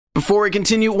Before we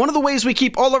continue, one of the ways we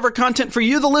keep all of our content for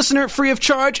you, the listener, free of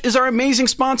charge is our amazing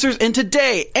sponsors, and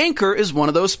today, Anchor is one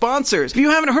of those sponsors. If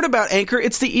you haven't heard about Anchor,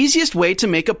 it's the easiest way to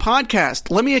make a podcast.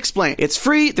 Let me explain. It's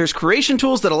free, there's creation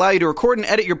tools that allow you to record and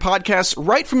edit your podcasts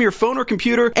right from your phone or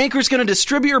computer. Anchor's going to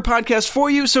distribute your podcast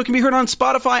for you so it can be heard on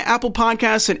Spotify, Apple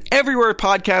Podcasts, and everywhere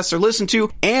podcasts are listened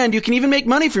to, and you can even make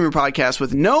money from your podcast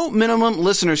with no minimum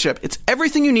listenership. It's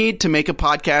everything you need to make a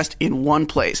podcast in one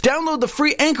place. Download the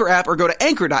free Anchor app or go to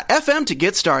anchor.fm to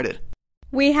get started.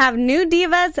 We have new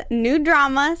divas, new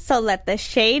drama, so let the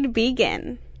shade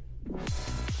begin.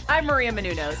 I'm Maria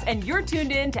Menounos, and you're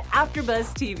tuned in to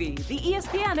AfterBuzz TV, the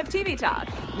ESPN of TV talk.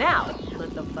 Now,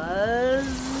 let the buzz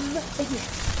begin.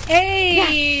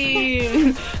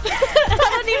 Hey!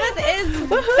 Total Divas is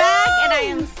back, and I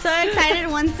am so excited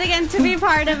once again to be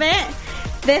part of it.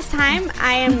 This time,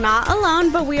 I am not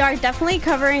alone, but we are definitely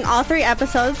covering all 3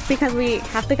 episodes because we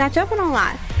have to catch up on a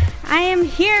lot. I am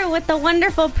here with the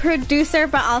wonderful producer,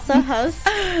 but also host,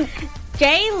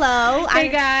 J-Lo. Hey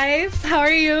guys, how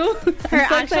are you? Her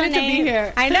so actual name, to be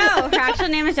here. I know. Her actual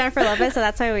name is Jennifer Lopez, so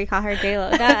that's why we call her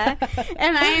J-Lo. Duh.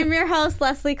 And I am your host,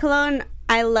 Leslie Colon.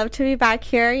 I love to be back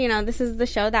here. You know, this is the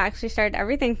show that actually started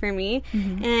everything for me,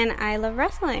 and I love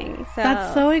wrestling. So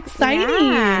that's so exciting.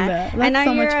 Yeah. That's I know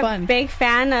so you're much fun. a big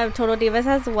fan of Total Divas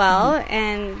as well,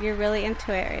 and you're really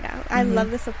into it right now. I love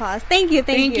this applause. Thank you,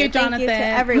 thank you, Jonathan. Thank you to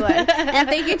everyone, and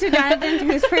thank you to Jonathan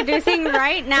who's producing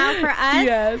right now for us.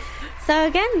 Yes. So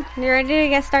again, you ready to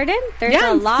get started? There's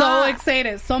a lot. I'm so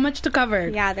excited. So much to cover.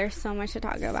 Yeah, there's so much to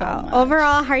talk about.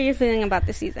 Overall, how are you feeling about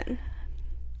the season?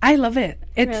 I love it.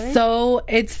 It's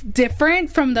it's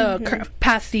different from the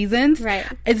past seasons. Right.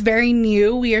 It's very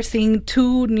new. We are seeing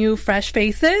 2 new fresh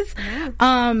faces. Yeah.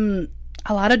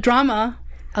 A lot of drama.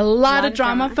 A lot of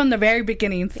drama from the very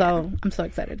beginning, so I'm so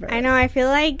excited for it. I know. I feel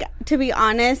like, to be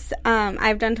honest,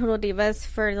 I've done Total Divas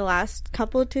for the last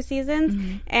couple 2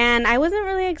 seasons, and I wasn't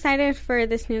really excited for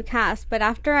this new cast, but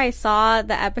after I saw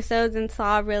the episodes and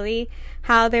saw really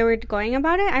how they were going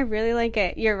about it, I really like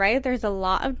it. You're right, there's a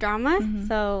lot of drama,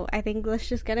 so I think let's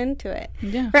just get into it.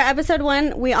 Yeah. For episode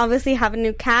 1, we obviously have a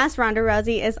new cast. Ronda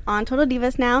Rousey is on Total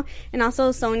Divas now, and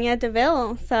also Sonya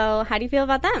Deville. So how do you feel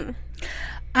about them?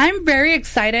 I'm very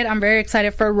excited. I'm very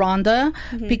excited for Ronda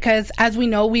because, as we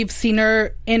know, we've seen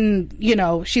her in,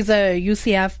 she's a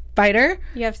UCF fighter.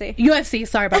 UFC,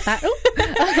 sorry about that.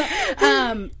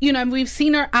 We've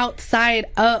seen her outside.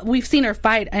 We've seen her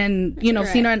fight and,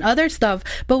 seen her in other stuff,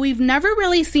 but we've never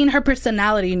really seen her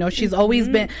personality. She's always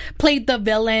played the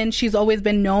villain. She's always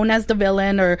been known as the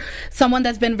villain or someone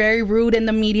that's been very rude in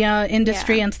the media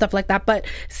industry and stuff like that. But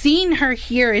seeing her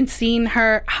here and seeing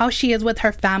her, how she is with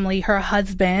her family, her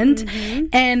husband,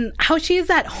 and how she's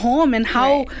at home and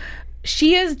how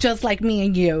she is just like me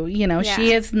and you,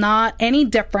 she is not any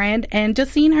different, and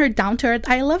just seeing her down to earth,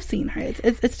 I love seeing her.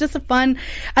 It's just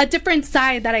a different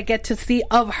side that I get to see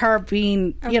of her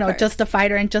being, just a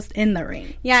fighter and just in the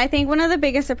ring. Yeah, I think one of the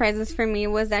biggest surprises for me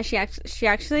was that she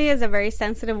actually is a very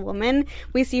sensitive woman.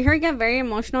 We see her get very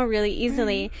emotional really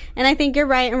easily, and I think you're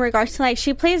right in regards to, like,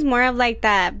 she plays more of like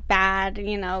that bad,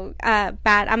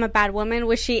 I'm a bad woman,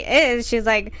 which she is. She's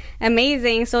like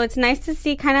amazing, so it's nice to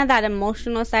see kind of that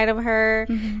emotional side of her.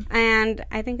 And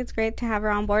I think it's great to have her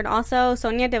on board. Also,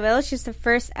 Sonya Deville, she's the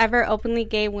first ever openly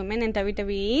gay woman in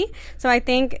WWE, so I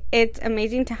think it's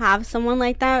amazing to have someone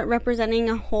like that representing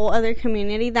a whole other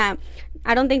community that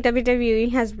I don't think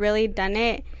WWE has really done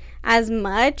it as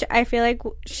much. I feel like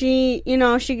she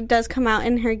does come out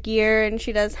in her gear and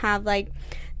she does have like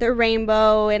the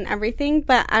rainbow and everything,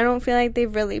 but I don't feel like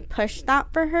they've really pushed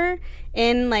that for her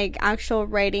in like actual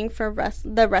writing for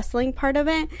the wrestling part of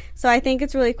it. So I think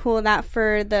it's really cool that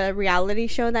for the reality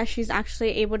show that she's actually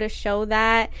able to show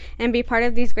that and be part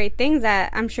of these great things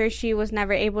that I'm sure she was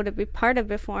never able to be part of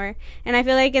before. And I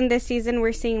feel like in this season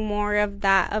we're seeing more of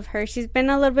that of her. She's been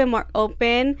a little bit more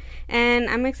open, and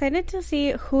I'm excited to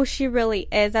see who she really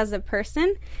is as a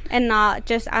person and not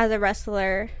just as a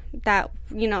wrestler that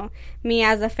me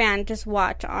as a fan just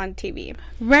watch on TV.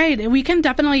 Right, and we can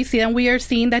definitely see, and we are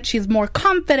seeing that she's more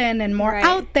confident and more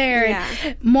out there,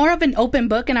 and more of an open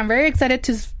book, and I'm very excited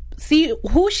to see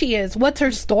who she is, what's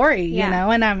her story,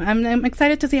 and I'm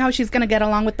excited to see how she's going to get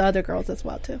along with the other girls as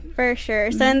well too. For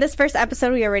sure. So in this first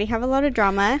episode, we already have a lot of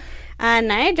drama.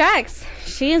 Nia Jax,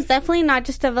 she is definitely not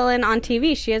just a villain on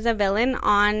TV. She is a villain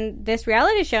on this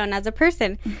reality show and as a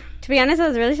person. To be honest, I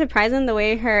was really surprised in the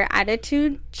way her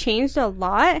attitude changed a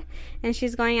lot, and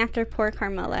she's going after poor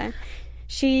Carmella.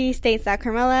 She states that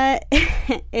Carmella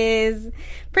is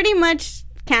pretty much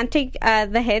can't take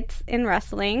the hits in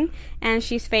wrestling, and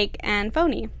she's fake and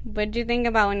phony. What did you think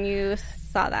about when you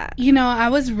saw that? You know, I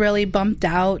was really bummed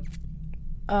out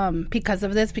because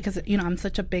of this, because, you know, I'm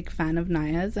such a big fan of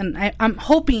Naya's, and I'm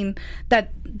hoping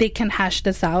that they can hash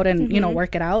this out and, you know,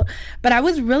 work it out. But I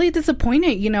was really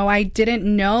disappointed. You know, I didn't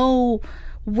know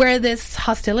where this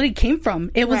hostility came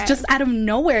from. It was just out of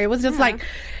nowhere. It was just like,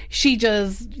 she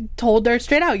just told her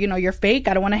straight out, you know, you're fake.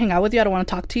 I don't want to hang out with you. I don't want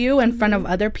to talk to you in front of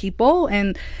other people.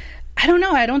 And I don't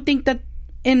know. I don't think that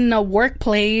in a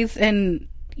workplace and,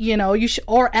 you know, you should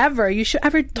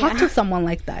ever talk to someone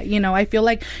like that. You know, I feel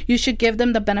like you should give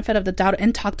them the benefit of the doubt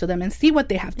and talk to them and see what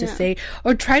they have to say,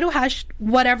 or try to hash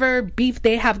whatever beef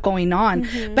they have going on.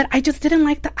 But I just didn't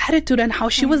like the attitude and how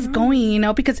she was going, you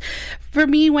know, because for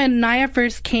me, when Naya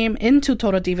first came into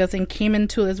Total Divas and came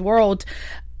into this world,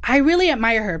 I really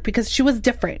admire her because she was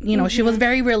different. You know, she was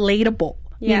very relatable,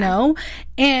 you know,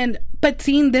 but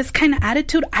seeing this kind of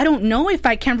attitude, I don't know if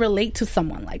I can relate to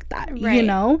someone like that, you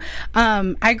know?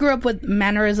 I grew up with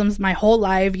mannerisms my whole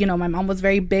life. You know, my mom was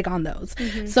very big on those.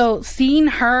 So seeing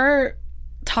her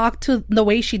talk to the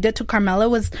way she did to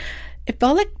Carmella it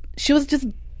felt like she was just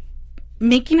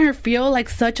making her feel like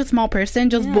such a small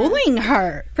person, just bullying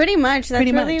her. Pretty much.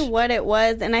 That's really what it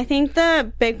was. And I think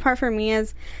the big part for me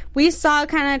is we saw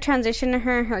kind of transition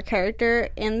her character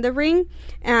in the ring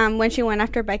when she went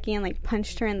after Becky and like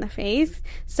punched her in the face.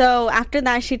 So after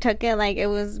that, she took it like it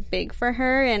was big for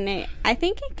her, and I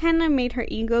think it kind of made her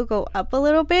ego go up a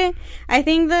little bit. I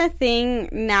think the thing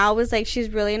now was like she's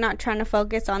really not trying to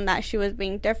focus on that she was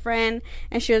being different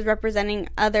and she was representing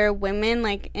other women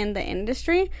like in the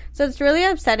industry. So it's really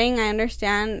upsetting. I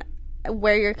understand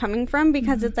where you're coming from,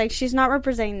 because it's like she's not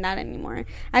representing that anymore.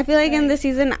 I feel like in this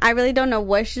season, I really don't know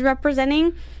what she's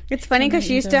representing. It's funny because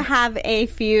she used to have a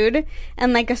feud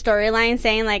and like a storyline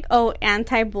saying like, oh,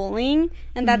 anti-bullying,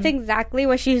 and that's exactly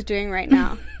what she's doing right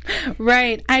now.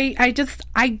 Right.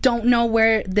 I don't know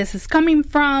where this is coming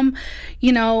from.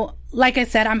 You know, like I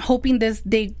said, I'm hoping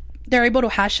they're able to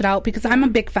hash it out, because I'm a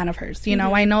big fan of hers. You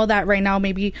know, I know that right now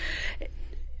maybe,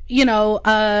 you know,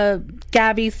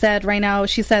 Gabby said right now,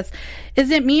 she says,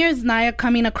 is it me or is Naya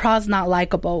coming across not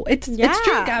likable? It's true,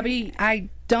 Gabby.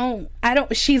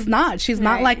 She's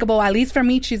not likable. At least for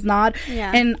me, she's not.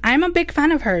 And I'm a big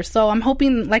fan of her. So I'm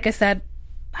hoping, like I said,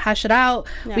 hash it out.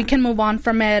 We can move on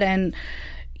from it, and,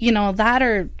 you know, that,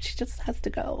 or she just has to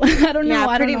go. I don't know.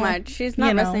 Yeah, pretty much. She's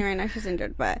not wrestling right now. She's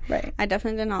injured, but I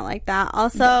definitely did not like that.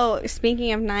 Also,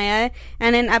 speaking of Naya,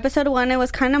 and in episode 1, it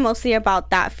was kind of mostly about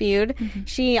that feud.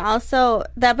 The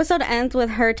episode ends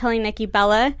with her telling Nikki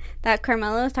Bella that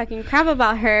Carmella was talking crap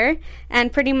about her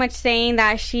and pretty much saying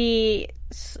that she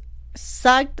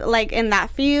sucked like in that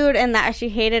feud, and that she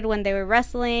hated when they were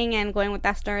wrestling and going with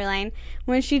that storyline,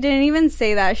 when she didn't even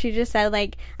say that. She just said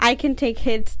like, I can take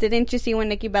hits. Didn't you see when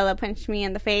Nikki Bella punched me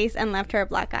in the face and left her a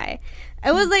black eye?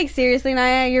 It was like, seriously,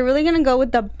 Naya, you're really gonna go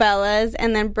with the Bellas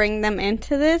and then bring them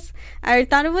into this? I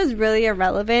thought it was really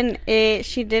irrelevant.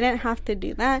 She didn't have to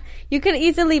do that. You could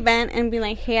easily vent and be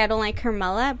like, hey, I don't like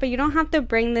Carmella, but you don't have to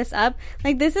bring this up.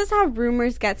 Like, this is how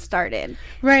rumors get started.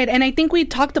 Right, and I think we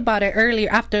talked about it earlier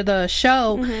after the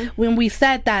show when we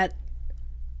said that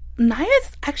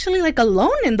Naya's actually like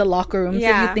alone in the locker rooms,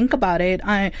 if you think about it.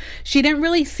 She didn't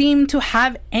really seem to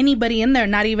have anybody in there,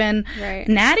 not even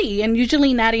Natty. And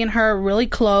usually Natty and her are really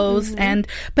close,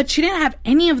 but she didn't have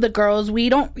any of the girls. We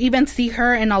don't even see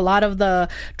her in a lot of the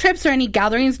trips or any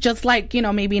gatherings, just like, you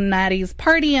know, maybe Natty's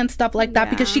party and stuff like that,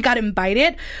 because she got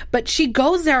invited, but she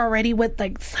goes there already with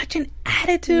like such an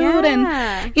attitude.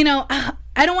 And, you know,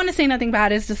 I don't want to say nothing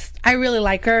bad. It's just, I really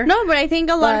like her. No, but I think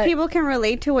a lot of people can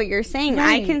relate to what you're saying.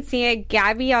 I can see it.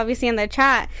 Gabby, obviously, in the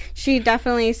chat, she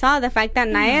definitely saw the fact that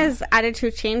Naya's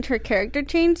attitude changed, her character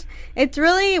changed. It's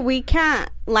really, we can't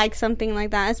like something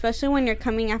like that, especially when you're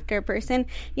coming after a person.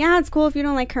 Yeah, it's cool if you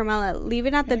don't like Carmella. Leave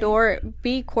it at the door.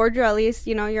 Be cordial, at least.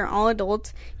 You know, you're all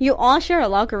adults. You all share a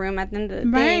locker room at the end of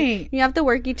the day. You have to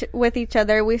work with each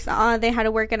other. We saw they had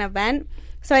to work an event.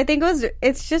 So I think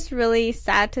it's just really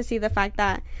sad to see the fact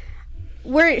that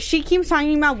she keeps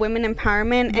talking about women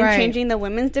empowerment and changing the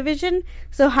women's division.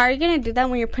 So how are you going to do that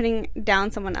when you're putting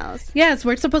down someone else? Yes,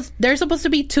 they're supposed to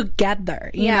be together.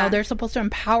 You know, they're supposed to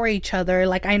empower each other.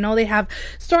 Like, I know they have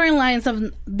storylines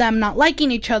of them not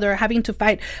liking each other, having to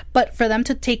fight, but for them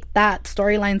to take that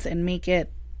storylines and make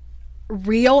it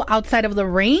real outside of the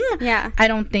ring, I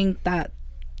don't think that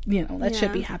that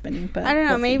should be happening. But I don't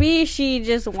know. Maybe she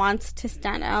just wants to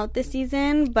stand out this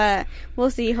season, but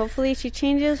we'll see. Hopefully she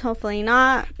changes. Hopefully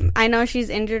not. I know she's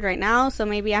injured right now, so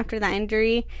maybe after that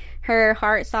injury, her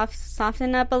heart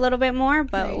soften up a little bit more,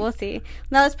 but we'll see.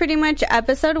 That was pretty much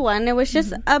episode 1. It was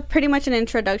just pretty much an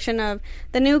introduction of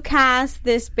the new cast,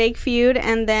 this big feud,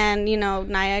 and then,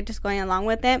 Nia just going along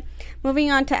with it. Moving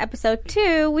on to episode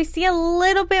 2, we see a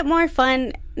little bit more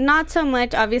fun. Not so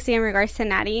much, obviously, in regards to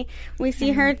Natty. We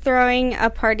see her throwing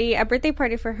a birthday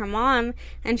party for her mom,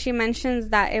 and she mentions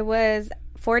that it was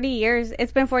 40 years.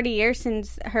 It's been 40 years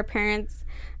since her parents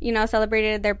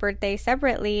celebrated their birthday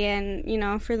separately.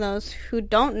 And, for those who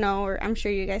don't know, or I'm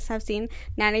sure you guys have seen,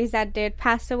 Natty's dad did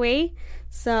pass away.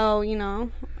 So,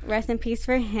 rest in peace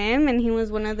for him. And he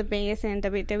was one of the biggest in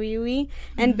WWE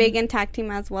and big in tag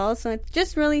team as well. So it's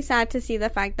just really sad to see the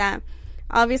fact that,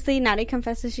 obviously, Natty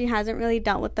confesses she hasn't really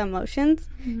dealt with the emotions.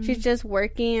 She's just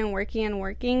working and working and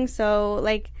working. So,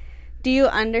 do you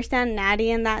understand Natty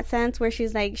in that sense where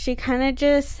she's she kind of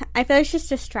just, I feel like she's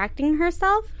distracting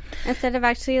herself instead of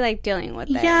actually dealing with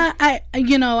it. Yeah,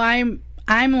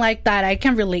 I'm like that. I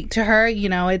can relate to her.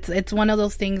 It's one of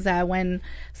those things that when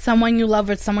someone you love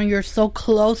or someone you're so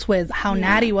close with, how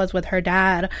Natty was with her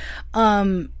dad,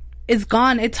 is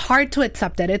gone, it's hard to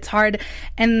accept it. It's hard.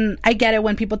 And I get it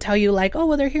when people tell you oh,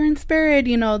 well, they're here in spirit,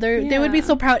 they would be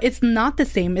so proud. It's not the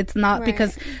same. It's not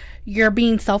because you're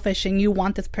being selfish and you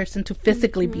want this person to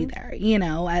physically be there,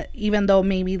 even though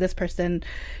maybe this person,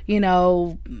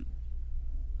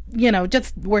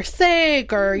 just we're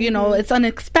sick or, it's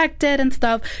unexpected and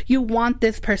stuff. You want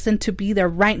this person to be there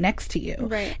right next to you.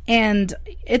 Right. And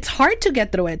it's hard to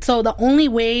get through it. So the only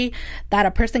way that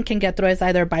a person can get through it is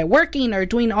either by working or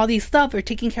doing all these stuff or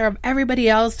taking care of everybody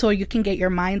else so you can get your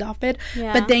mind off it.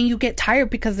 Yeah. But then you get tired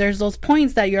because there's those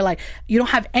points that you're you don't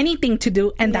have anything to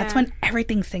do. And that's when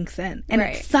everything sinks in. And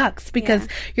it sucks because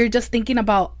you're just thinking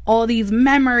about all these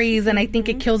memories. And I think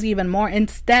it kills you even more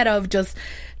instead of just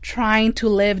trying to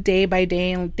live day by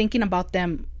day and thinking about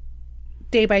them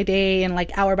day by day and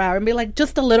hour by hour and be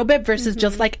just a little bit versus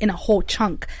just in a whole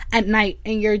chunk at night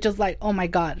and you're just oh my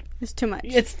god, it's too much.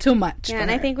 It's too much. Yeah, and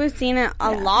I think we've seen it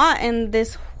a lot in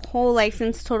this whole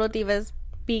since Total Divas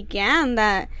began,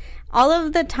 that all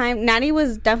of the time Natty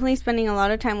was definitely spending a lot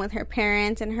of time with her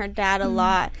parents and her dad a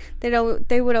lot.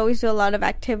 They would always do a lot of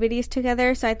activities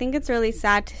together, so I think it's really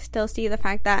sad to still see the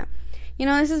fact that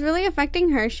this is really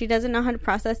affecting her. She doesn't know how to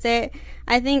process it.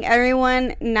 I think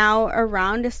everyone now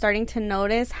around is starting to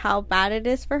notice how bad it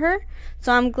is for her.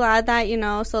 So I'm glad that,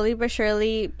 slowly but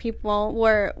surely people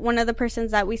were one of the persons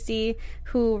that we see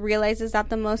who realizes that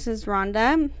the most is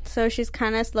Rhonda. So she's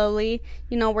kind of slowly,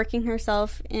 working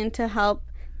herself in to help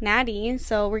Natty.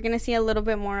 So we're going to see a little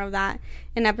bit more of that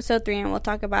in episode 3, and we'll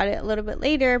talk about it a little bit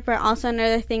later. But also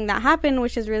another thing that happened,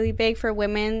 which is really big for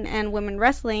women and women's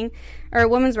wrestling,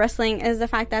 is the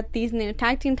fact that these new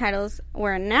tag team titles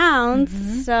were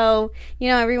announced. So,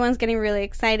 everyone's getting really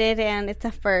excited, and it's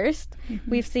a first.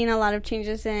 We've seen a lot of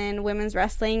changes in women's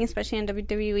wrestling, especially in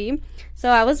WWE. So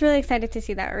I was really excited to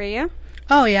see that. Were you?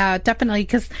 Oh, yeah, definitely.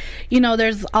 Because,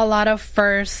 there's a lot of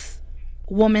first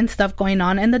woman stuff going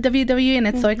on in the WWE, and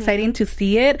it's so exciting to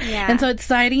see it. And so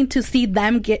exciting to see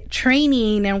them get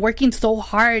training and working so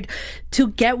hard to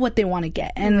get what they want to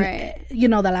get. And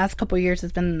the last couple of years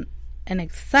has been an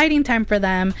exciting time for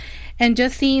them, and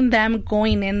just seeing them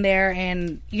going in there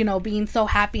and being so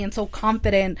happy and so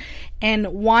confident and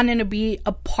wanting to be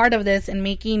a part of this and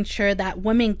making sure that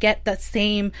women get the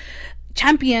same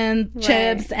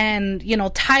championships and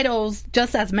titles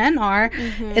just as men are.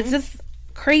 It's just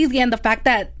crazy. And the fact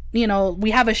that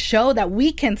we have a show that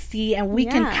we can see and we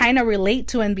can kind of relate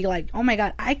to and be oh my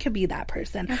god, I could be that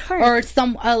person, or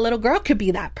a little girl could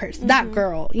be that person, that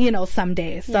girl,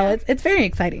 someday. So it's very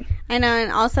exciting. I know.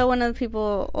 And also one of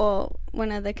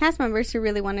the cast members who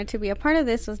really wanted to be a part of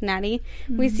this was Natty.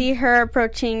 We see her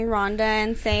approaching Rhonda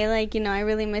and say I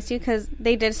really miss you, because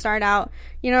they did start out,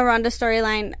 Rhonda's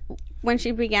storyline when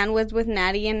she began was with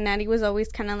Natty, and Natty was always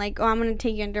kind of oh, I'm going to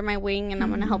take you under my wing and I'm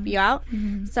going to help you out.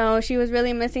 So she was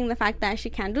really missing the fact that she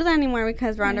can't do that anymore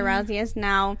because Ronda Rousey is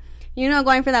now,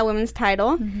 going for that women's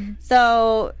title.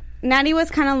 So Natty was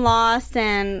kind of lost,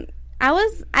 and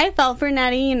I felt for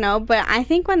Natty, but I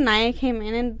think when Nia came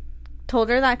in and told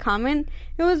her that comment,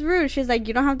 it was rude. She's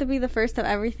you don't have to be the first of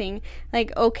everything.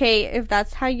 Okay, if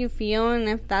that's how you feel and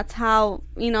if that's how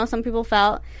some people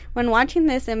felt when watching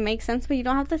this, it makes sense, but you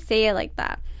don't have to say it like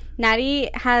that. Natty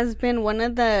has been one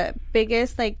of the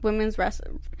biggest women's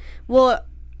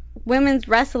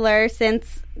wrestlers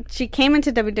since she came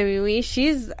into WWE.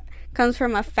 She's comes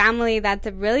from a family that's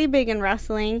really big in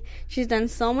wrestling. She's done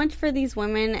so much for these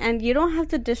women, and you don't have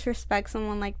to disrespect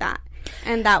someone like that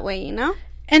and that way, you know?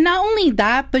 And not only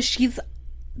that, but she's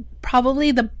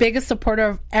probably the biggest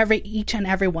supporter of each and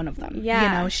every one of them. Yeah.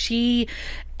 You know,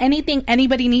 anything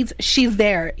anybody needs, she's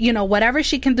there. You know, whatever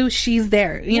she can do, she's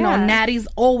there. You know, Natty's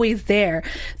always there.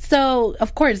 So,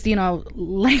 of course, you know,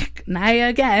 like Nia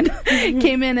again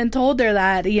came in and told her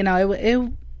that, you know,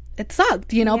 it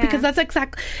sucked, you know, because that's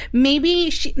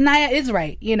maybe Nia is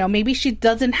right. You know, maybe she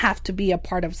doesn't have to be a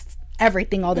part of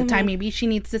everything all the time. Maybe she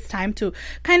needs this time to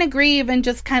kind of grieve and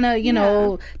just kind of, you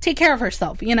know, take care of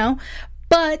herself, you know.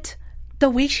 But the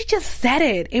way she just said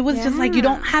it was just like, you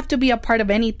don't have to be a part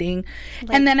of anything.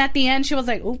 Like, and then at the end, she was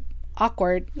like, "Oh,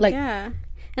 awkward." Like, yeah.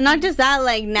 And not just that,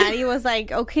 like, Natty was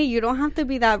like, "Okay, you don't have to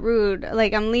be that rude.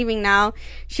 Like, I'm leaving now."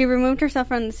 She removed herself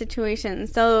from the situation.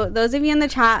 So those of you in the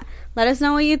chat, let us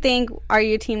know what you think. Are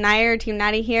you Team Nia or Team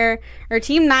Natty here? Or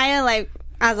Team Nia, like,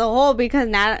 as a whole? Because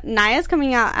Nia's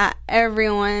coming out at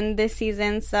everyone this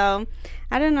season. So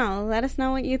I don't know. Let us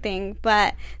know what you think.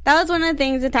 But that was one of the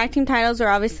things. The tag team titles were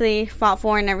obviously fought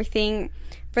for and everything.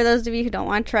 For those of you who don't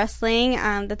watch wrestling,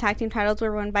 the tag team titles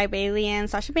were won by Bayley and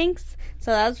Sasha Banks.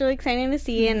 So that was really exciting to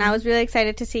see. And I was really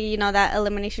excited to see, you know, that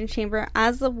Elimination Chamber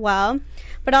as well.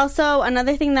 But also,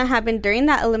 another thing that happened during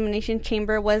that Elimination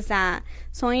Chamber was that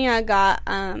Sonya got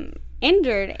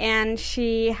injured. And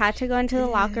she had to go into the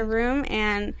locker room.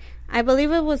 And I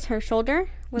believe it was her shoulder.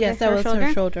 Yes, that was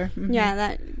her shoulder. Mm-hmm. Yeah,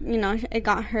 that, you know, it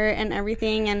got hurt and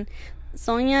everything. And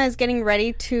Sonya is getting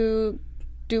ready to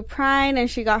do Pride, and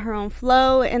she got her own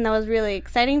float, and that was really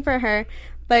exciting for her.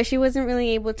 But she wasn't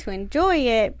really able to enjoy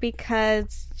it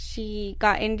because she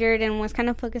got injured and was kind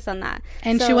of focused on that.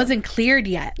 And she wasn't cleared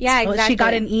yet. Yeah, exactly. She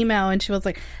got an email, and she was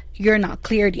like, "You're not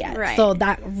cleared yet." Right. So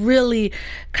that really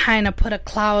kind of put a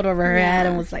cloud over her head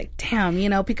and was like, damn, you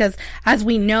know, because as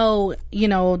we know, you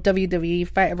know,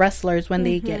 WWE wrestlers, when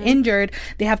they get injured,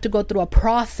 they have to go through a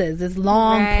process, this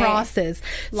long process.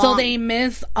 So they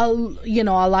miss a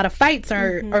lot of fights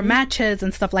or matches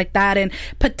and stuff like that, and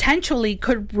potentially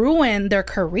could ruin their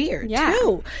career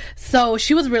too. So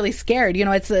she was really scared. You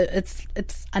know, it's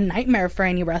a nightmare for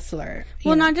any wrestler.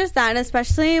 Well, not just that,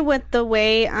 especially with the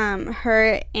way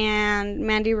her and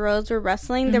Mandy Rose were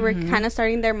wrestling, they were kind of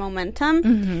starting their momentum.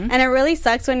 And it really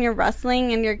sucks when you're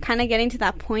wrestling and you're kind of getting to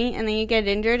that point and then you get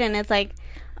injured and it's like,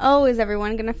 oh, is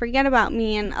everyone gonna forget about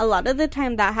me? And a lot of the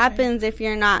time that happens if you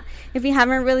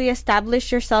haven't really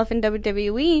established yourself in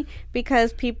WWE,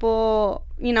 because people,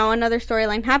 you know, another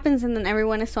storyline happens and then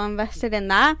everyone is so invested in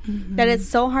that that it's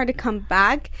so hard to come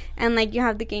back, and like you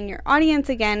have to gain your audience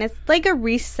again. It's like a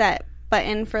reset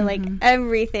button for like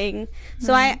everything.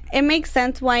 So it makes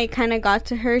sense why it kind of got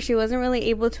to her. She wasn't really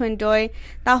able to enjoy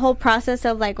that whole process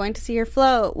of like going to see her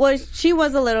float. Well, she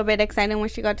was a little bit excited when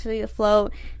she got to see the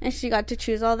float and she got to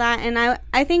choose all that. And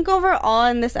I think overall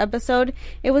in this episode,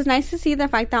 it was nice to see the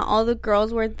fact that all the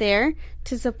girls were there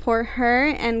to support her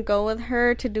and go with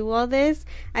her to do all this.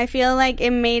 I feel like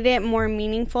it made it more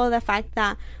meaningful, the fact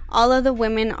that all of the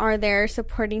women are there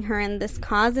supporting her in this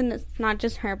cause, and it's not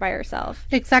just her by herself.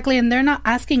 Exactly, and they're not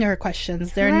asking her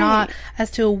questions. They're not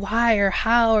as to why or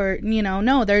how or, you know,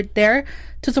 no, they're there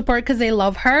to support because they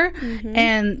love her,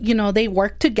 and, you know, they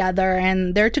work together,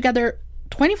 and they're together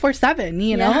 24/7,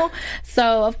 you know?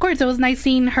 So, of course, it was nice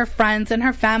seeing her friends and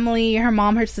her family, her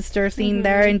mom, her sister, seeing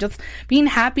there and just being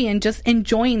happy and just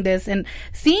enjoying this. And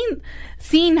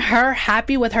seeing her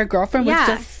happy with her girlfriend was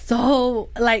just so,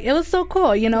 like, it was so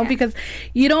cool, you know? Because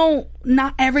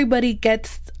not everybody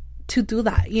gets to do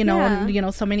that, you know, and, you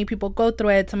know, so many people go through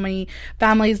it, so many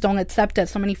families don't accept it,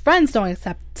 so many friends don't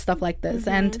accept stuff like this,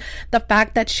 and the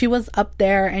fact that she was up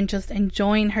there and just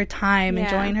enjoying her time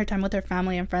with her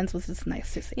family and friends was just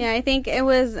nice to see. Yeah, I think it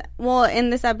was, well, in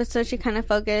this episode, she kind of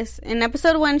focused, in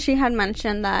episode 1, she had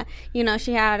mentioned that, you know,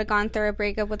 she had gone through a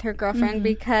breakup with her girlfriend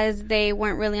because they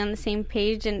weren't really on the same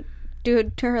page, and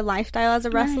due to her lifestyle as a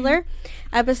wrestler.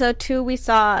 Episode 2, we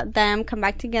saw them come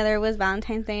back together. It was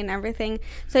Valentine's Day and everything.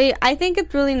 So I think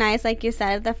it's really nice, like you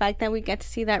said, the fact that we get to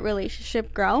see that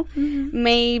relationship grow.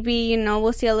 Maybe, you know,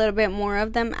 we'll see a little bit more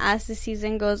of them as the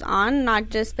season goes on, not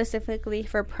just specifically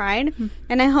for Pride.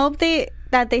 And I hope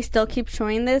that they still keep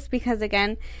showing this, because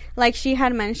again, like she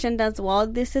had mentioned as well,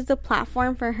 this is a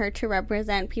platform for her to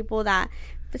represent people that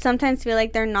sometimes feel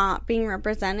like they're not being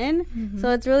represented. So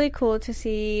it's really cool to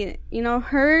see, you know,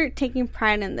 her taking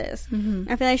pride in this.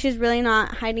 I feel like she's really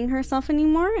not hiding herself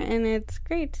anymore, and it's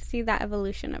great to see that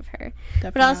evolution of her.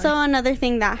 Definitely. But also another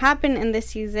thing that happened in this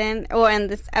season, or in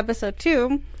this episode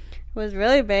 2, was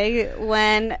really big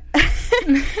when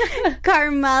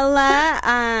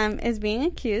Carmella is being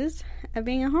accused of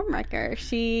being a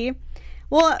homewrecker.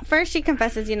 Well, first she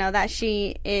confesses, that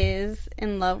she is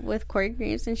in love with Corey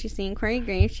Graves and she's seeing Corey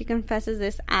Graves. She confesses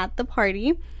this at the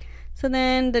party. So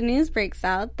then the news breaks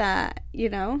out that,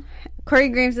 Corey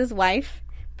Graves' wife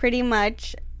pretty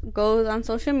much goes on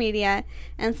social media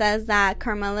and says that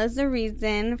Carmela is the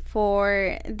reason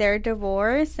for their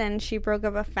divorce and she broke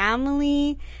up a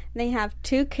family. They have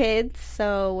 2 kids.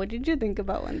 So what did you think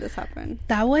about when this happened?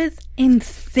 That was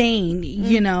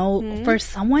insane, for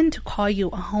someone to call you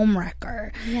a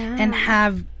homewrecker and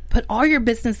have put all your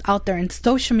business out there in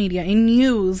social media, in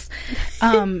news.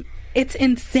 It's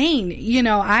insane.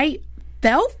 I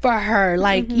felt for her.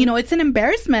 Like, it's an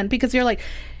embarrassment because you're like,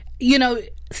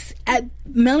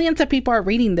 millions of people are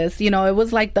reading this. It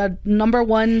was like the number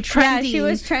one trending. Yeah, she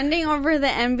was trending over the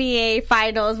NBA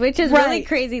Finals, which is really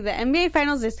crazy. The NBA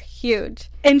Finals is huge.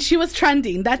 And she was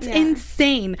trending. That's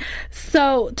insane.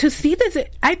 So to see this,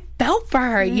 I felt for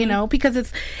her, because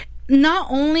it's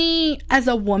not only as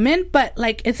a woman, but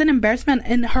like it's an embarrassment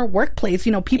in her workplace.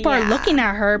 People are looking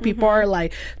at her. People are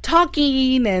like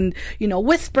talking and,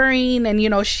 whispering and,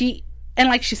 and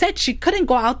like she said, she couldn't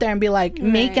go out there and be like,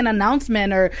 make an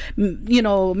announcement or,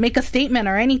 make a statement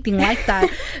or anything like that.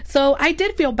 So I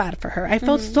did feel bad for her. I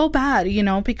felt so bad,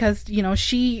 because,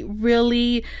 she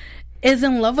really is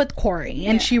in love with Corey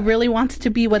and she really wants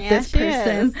to be with this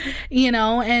person,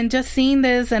 and just seeing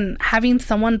this and having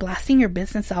someone blasting your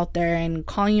business out there and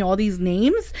calling you all these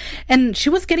names. And she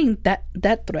was getting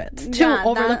death threats too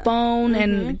over the phone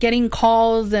and getting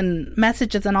calls and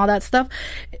messages and all that stuff.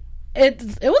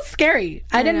 It was scary.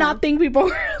 I did not think people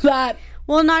were that.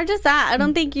 Well, not just that. I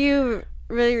don't think you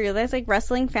really realize, like,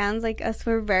 wrestling fans like us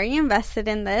were very invested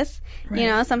in this.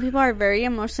 Right. Some people are very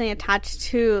emotionally attached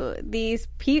to these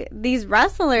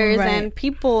wrestlers and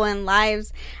people and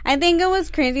lives. I think it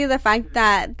was crazy the fact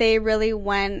that they really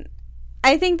went.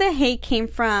 I think the hate came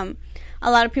from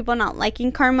a lot of people not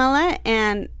liking Carmela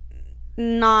and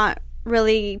not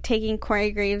really taking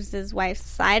Corey Graves' wife's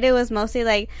side. It was mostly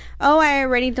like, oh, I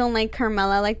already don't like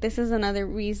Carmela. Like, this is another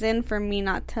reason for me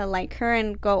not to like her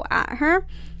and go at her.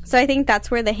 So I think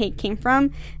that's where the hate came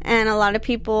from. And a lot of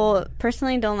people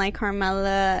personally don't like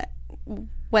Carmela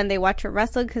when they watch her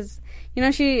wrestle because,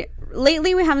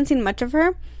 lately we haven't seen much of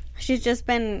her. She's just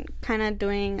been kind of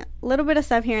doing a little bit of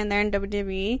stuff here and there in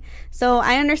WWE. So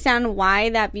I understand why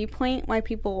that viewpoint, why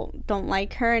people don't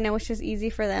like her, and it was just easy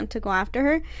for them to go after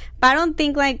her. But I don't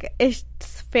think, like, it's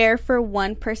fair for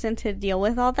one person to deal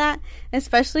with all that,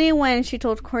 especially when she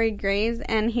told Corey Graves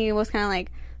and he was kind of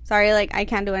like, sorry, like, I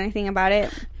can't do anything about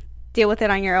it. Deal with it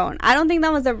on your own. I don't think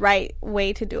that was the right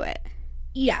way to do it.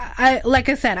 Yeah, like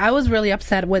I said, I was really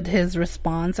upset with his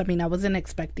response. I mean, I wasn't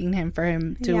expecting for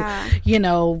him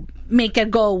to, make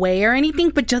it go away or anything,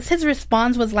 but just his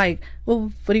response was like,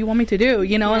 well, what do you want me to do?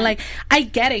 And like, I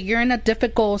get it. You're in a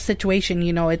difficult situation.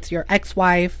 It's your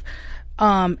ex-wife,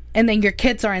 and then your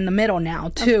kids are in the middle now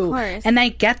too. Of course. And I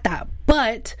get that,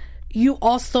 but you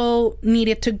also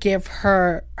needed to give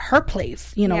her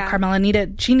place. Carmela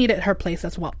needed her place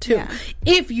as well too. Yeah.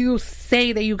 If you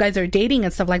say that you guys are dating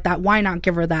and stuff like that, why not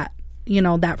give her that,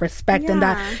 that respect and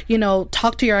that,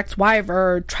 talk to your ex-wife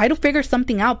or try to figure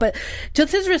something out. But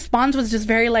just his response was just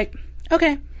very like,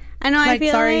 okay. I know, I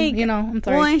feel sorry, like, I'm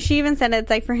sorry. Well, and she even said it's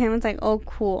like, for him, it's like, oh,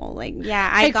 cool. Like, yeah,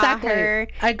 I got her.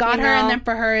 I got her, and then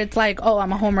for her, it's like, oh,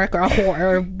 I'm a homewrecker, a whore,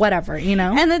 or whatever,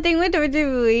 And the thing with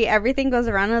WWE, everything goes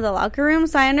around in the locker room,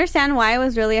 so I understand why it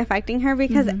was really affecting her,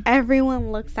 because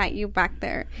everyone looks at you back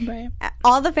there. Right.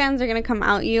 All the fans are going to come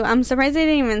out you. I'm surprised they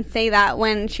didn't even say that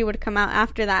when she would come out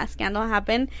after that scandal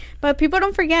happened, but people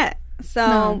don't forget.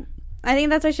 So I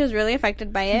think that's why she was really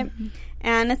affected by it.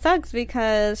 And it sucks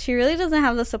because she really doesn't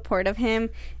have the support of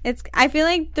him. I feel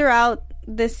like throughout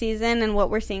this season and what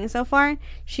we're seeing so far,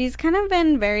 she's kind of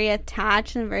been very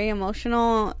attached and very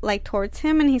emotional, like, towards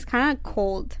him, and he's kind of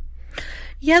cold.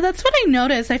 Yeah, that's what I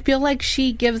noticed. I feel like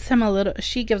she gives him a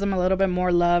little bit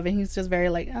more love, and he's just very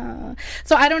like,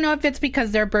 So I don't know if it's because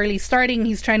they're barely starting.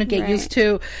 He's trying to get used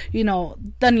to,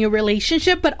 the new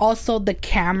relationship, but also the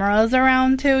cameras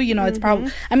around too. It's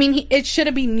probably, I mean, it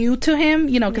shouldn't be new to him,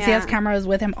 because he has cameras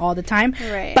with him all the time.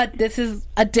 Right. But this is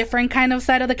a different kind of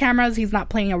side of the cameras. He's not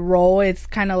playing a role. It's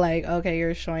kind of like, okay,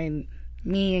 you're showing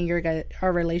me and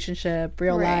our relationship,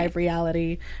 real life,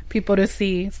 reality, people to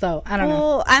see. So I don't know.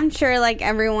 Well, I'm sure like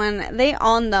everyone, they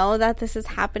all know that this is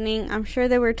happening. I'm sure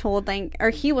they were told, like, or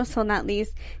he was told at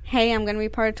least, hey, I'm gonna be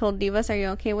part of Total Divas. Are you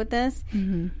okay with this?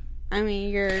 I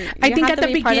mean, I think at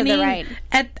the beginning,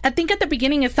 I think at the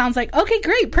beginning it sounds like, okay,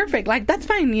 great, perfect, like that's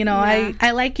fine.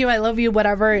 I like you, I love you,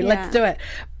 whatever. Let's do it.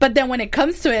 But then when it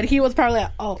comes to it, he was probably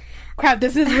like, oh. crap,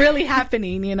 this is really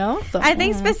happening, you know? So I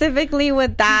think specifically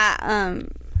with that,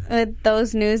 with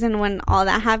those news and when all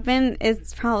that happened,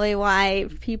 it's probably why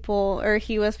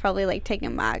he was probably like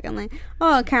taken back and like,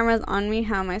 oh, camera's on me,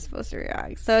 how am I supposed to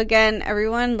react? So again,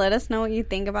 everyone, let us know what you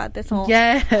think about this whole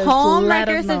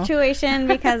homemaker situation,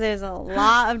 because there's a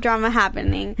lot of drama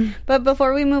happening. But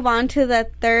before we move on to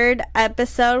the third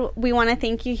episode, we want to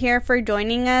thank you here for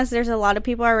joining us. There's a lot of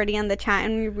people already on the chat,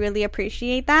 and we really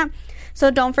appreciate that. So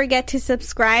don't forget to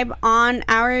subscribe on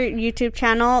our YouTube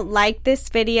channel, like this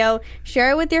video,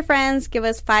 share it with your friends, give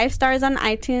us 5 stars on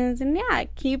iTunes, and yeah,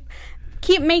 keep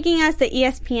making us the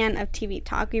ESPN of TV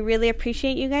Talk. We really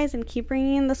appreciate you guys, and keep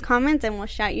bringing in those comments, and we'll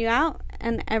shout you out.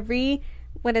 And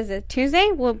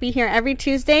Tuesday? We'll be here every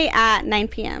Tuesday at 9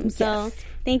 p.m. So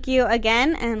thank you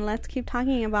again, and let's keep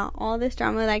talking about all this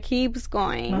drama that keeps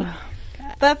going.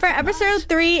 But for episode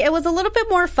 3, it was a little bit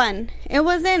more fun. It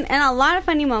wasn't, and a lot of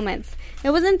funny moments. It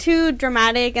wasn't too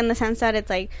dramatic in the sense that it's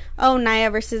like, oh,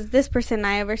 Nia versus this person,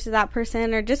 Nia versus that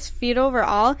person, or just feud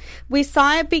overall. We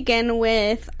saw it begin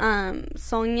with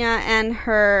Sonia and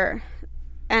her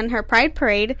Pride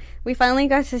Parade. We finally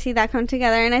got to see that come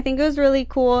together, and I think it was really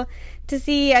cool to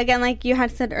see, again, like you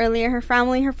had said earlier, her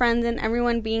family, her friends, and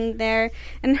everyone being there,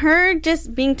 and her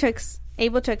just being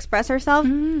able to express herself,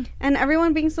 and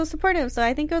everyone being so supportive. So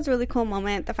I think it was a really cool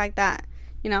moment, the fact that,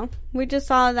 you know, we just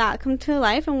saw that come to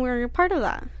life, and we're a part of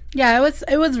that. Yeah,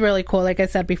 it was really cool. Like I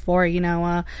said before, you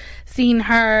know, seeing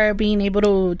her being able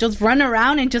to just run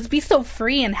around and just be so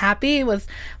free and happy was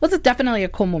definitely a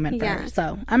cool moment for her.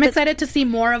 So I'm excited to see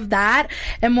more of that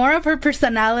and more of her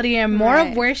personality and more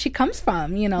of where she comes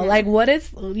from. You know, like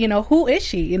who is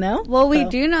she? You know. Well, we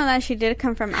do know that she did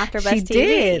come from AfterBuzz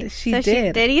TV. She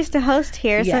did used to host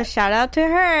here. Yes. So shout out to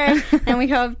her, and we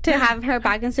hope to have her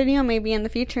back in studio maybe in the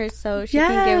future, so she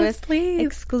can give us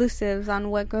exclusives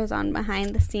on what goes on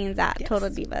behind the scenes at Total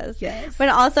Divas. Yes. But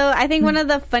also, I think one of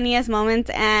the funniest moments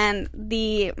and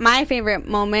my favorite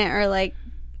moment, or like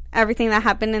everything that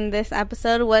happened in this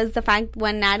episode, was the fact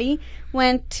when Natty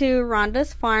went to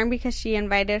Rhonda's farm because she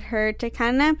invited her to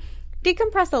kind of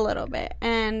decompress a little bit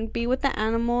and be with the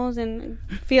animals and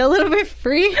feel a little bit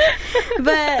free.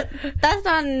 But that's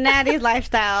not Natty's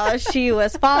lifestyle. She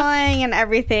was falling and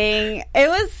everything. It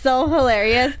was so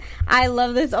hilarious. I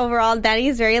love this overall.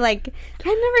 Natty's very like, I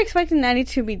never expected Natty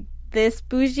to be this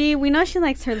bougie. We know she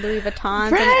likes her Louis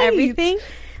Vuittons and everything,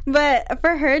 but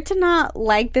for her to not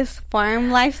like this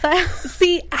farm lifestyle.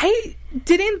 See, I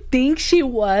didn't think she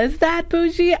was that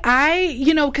bougie.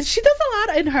 Because she does a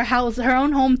lot in her house, her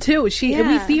own home too. We see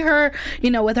her,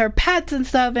 with her pets and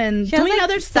stuff, and she doing has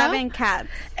other stuff. 7 cats.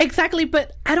 Exactly,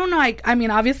 but I don't know. I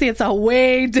mean, obviously, it's a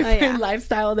way different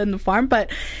lifestyle than the farm, but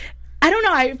I don't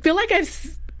know. I feel like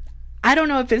I don't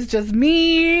know if it's just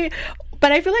me,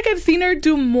 but I feel like I've seen her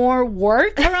do more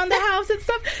work around the house and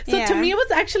stuff. So to me, it was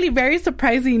actually very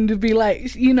surprising to be like,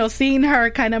 seeing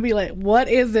her kind of be like, what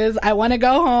is this? I want to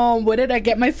go home. What did I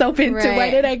get myself into? Right.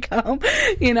 Why did I come?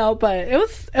 But it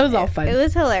was all fun. It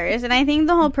was hilarious. And I think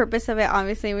the whole purpose of it,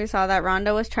 obviously, we saw that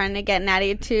Rhonda was trying to get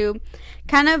Natty to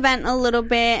kind of vent a little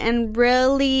bit and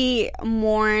really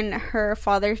mourn her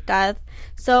father's death.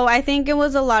 So I think there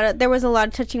was a lot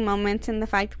of touching moments in the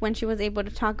fact when she was able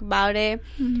to talk about it.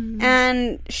 Mm-hmm.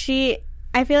 And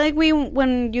I feel like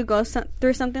when you go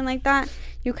through something like that,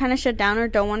 you kind of shut down or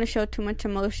don't want to show too much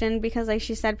emotion, because like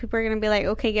she said, people are going to be like,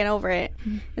 okay, get over it.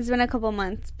 Mm-hmm. It's been a couple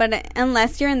months. But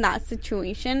unless you're in that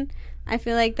situation, I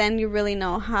feel like then you really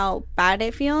know how bad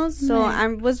it feels. So I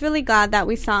was really glad that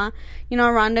we saw,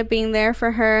 Rhonda being there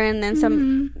for her, and then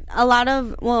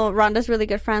Rhonda's really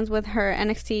good friends with her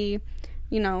NXT,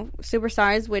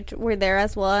 superstars, which were there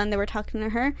as well, and they were talking to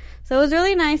her. So it was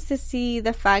really nice to see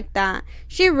the fact that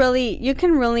you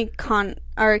can really count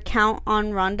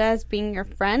on Rhonda as being your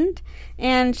friend,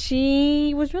 and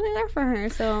she was really there for her.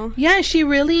 So yeah, she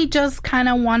really just kind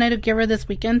of wanted to give her this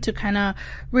weekend to kind of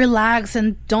relax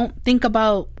and don't think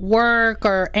about work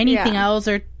or anything else,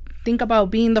 or think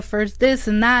about being the first this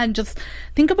and that, and just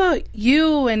think about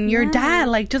you and your dad.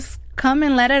 Like, just come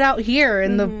and let it out here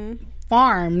in the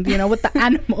farm, with the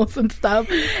animals and stuff.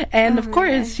 And of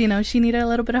course, she needed a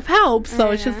little bit of help,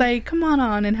 so she's like, come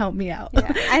on and help me out.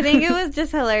 I think it was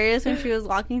just hilarious when she was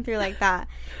walking through like that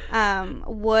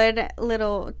wood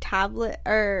little tablet,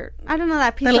 or I don't know,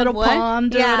 that piece the of little wood.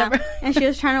 pond or whatever. And she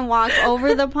was trying to walk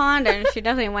over the pond, and she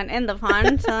definitely went in the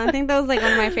pond. So I think that was like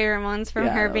one of my favorite moments from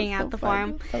her being at the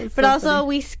farm. But also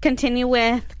we continue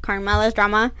with Carmela's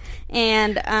drama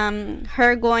and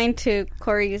her going to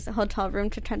Corey's hotel room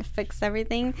to try to fix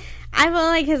everything. I felt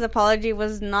like his apology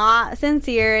was not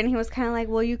sincere, and he was kind of like,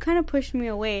 well, you kind of pushed me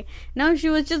away. No, she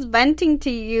was just venting to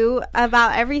you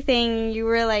about everything. You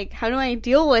were like, how do I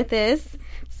deal with this?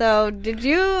 So did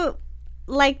you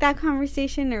like that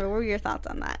conversation, or what were your thoughts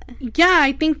on that? Yeah,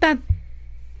 I think that,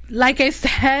 like I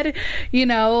said, you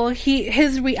know,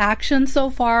 his reactions so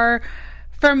far,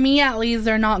 for me at least,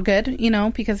 they're not good, you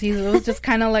know, because it was just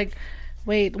kind of like,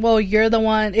 wait, well, you're the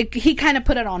one. He kind of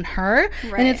put it on her.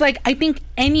 Right. And it's like, I think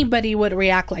anybody would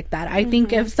react like that. I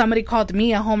think if somebody called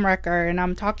me a homewrecker and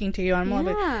I'm talking to you, I'm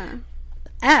like,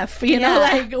 F, you know,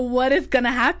 like, what is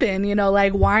gonna happen? You know,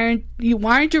 like, why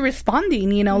aren't you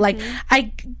responding? You know, like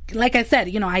I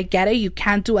said, you know, I get it. You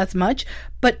can't do as much,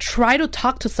 but try to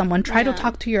talk to someone. Try to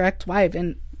talk to your ex-wife,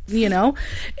 and you know,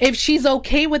 if she's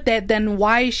okay with it, then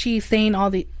why is she saying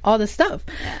all this stuff?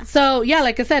 Yeah. So yeah,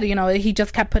 like I said, you know, he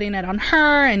just kept putting it on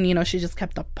her, and you know, she just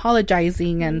kept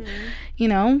apologizing, and you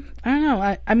know, I don't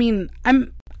know. I mean,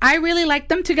 I really like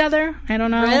them together. I don't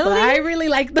know. Really? But I really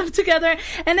like them together.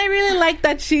 And I really like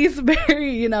that she's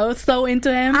very, you know, so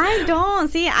into him. I don't.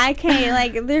 See, I can't.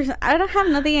 Like, I don't have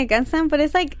nothing against him, but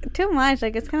it's, like, too much.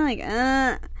 Like, it's kind of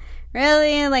like,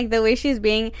 really? Like, the way she's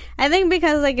being. I think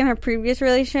because, like, in her previous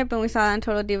relationship, and we saw that on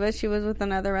Total Divas, she was with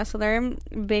another wrestler,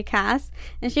 Big Cass,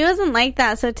 and she wasn't like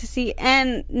that. So to see,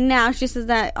 and now she says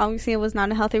that, obviously, it was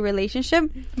not a healthy relationship.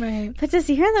 Right. But to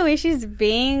see her the way she's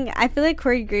being, I feel like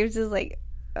Corey Graves is, like,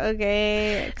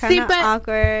 okay, kind of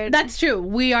awkward. That's true.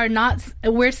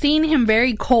 We're seeing him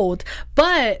very cold,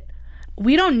 but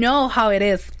we don't know how it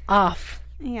is off.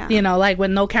 Yeah. You know, like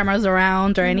when no cameras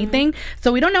around or anything.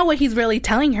 So we don't know what he's really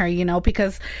telling her, you know,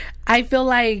 because I feel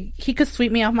like he could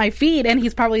sweep me off my feet, and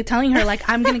he's probably telling her, like,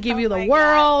 I'm going to give you the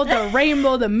world, the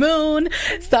rainbow, the moon.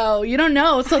 So you don't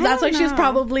know. So that's why she's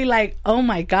probably like, oh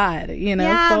my God, you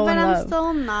know, so in love. I'm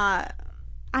still not.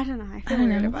 I don't know. I feel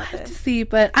weird about it. To see,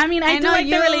 but I mean, I do like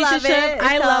the relationship.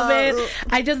 I love it.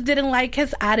 I just didn't like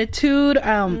his attitude,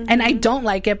 and I don't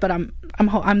like it. But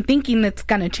I'm thinking it's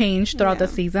gonna change throughout the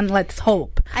season. Let's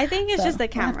hope. I think it's just the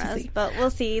cameras, but we'll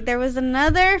see. There was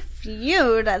another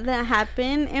feud that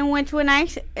happened in which when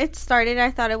it started,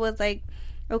 I thought it was like,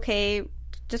 okay,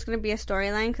 just gonna be a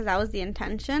storyline because that was the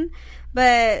intention,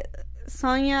 but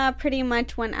Sonya pretty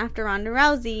much went after Ronda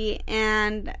Rousey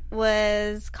and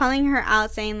was calling her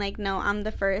out, saying like, no, I'm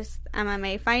the first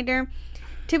MMA fighter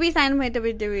to be signed by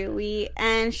WWE,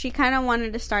 and she kind of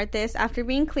wanted to start this after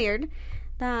being cleared,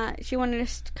 that she wanted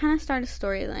to kind of start a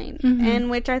storyline, and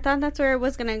which I thought that's where it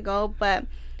was going to go, but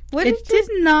it did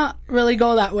not really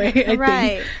go that way, I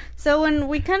think. So when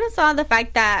we kind of saw the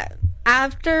fact that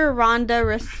after Ronda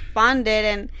responded,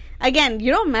 and again,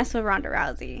 you don't mess with Ronda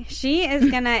Rousey. She is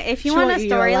gonna, if you want a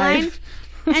storyline,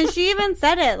 and she even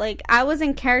said it, like, I was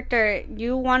in character.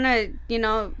 You want to, you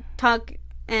know, talk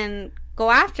and go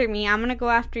after me, I'm gonna go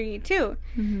after you too.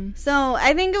 So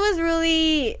I think it was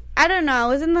really, I don't know, I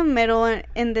was in the middle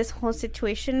in this whole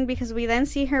situation, because we then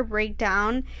see her break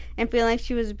down and feel like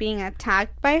she was being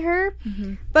attacked by her.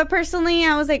 But personally,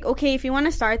 I was like, okay, if you want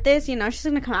to start this, you know, she's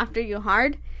gonna come after you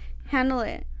hard, handle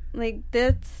it. Like,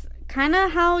 that's kind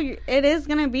of how it is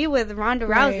gonna be with Ronda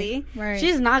Rousey.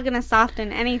 She's not gonna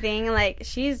soften anything. Like,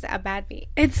 she's a bad beat.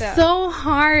 It's so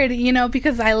hard, you know,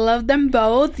 because I love them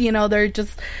both. You know,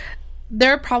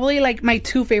 they're probably like my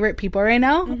two favorite people right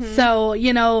now. So,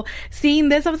 you know, seeing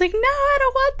this, I was like, no, I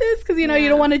don't want this, because, you know, you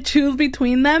don't want to choose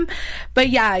between them. But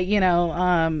yeah, you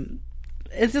know,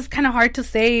 it's just kind of hard to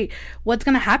say what's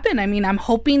going to happen. I mean, I'm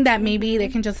hoping that maybe they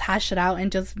can just hash it out,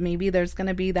 and just maybe there's going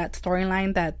to be that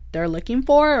storyline that they're looking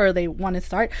for, or they want to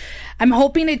start. I'm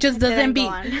hoping it just doesn't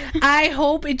I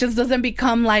hope it just doesn't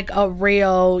become like a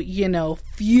real, you know,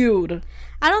 feud.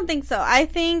 I don't think so. I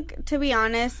think, to be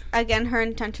honest, again, her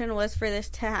intention was for this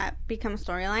to become a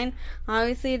storyline.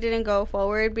 Obviously, it didn't go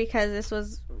forward because this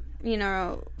was, you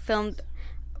know, filmed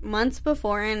months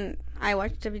before, and I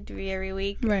watch WWE every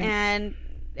week, and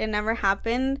it never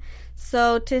happened.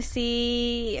 So to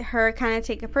see her kind of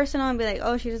take it personal and be like,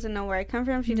 oh, she doesn't know where I come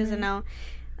from, she doesn't know,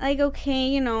 like, okay,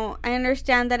 you know, I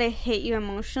understand that it hit you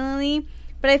emotionally,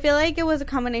 but I feel like it was a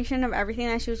combination of everything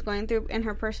that she was going through in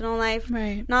her personal life.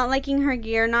 Not liking her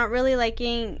gear, not really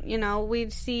liking, you know,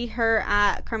 we'd see her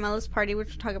at Carmella's party, which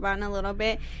we'll talk about in a little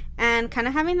bit, and kind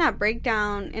of having that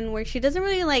breakdown in where she doesn't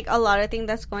really like a lot of things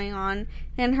that's going on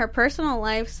in her personal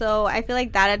life. So I feel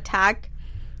like that attack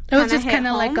It was just kind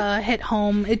of like a hit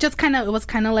home. It was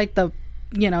kind of like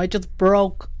it just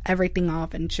broke everything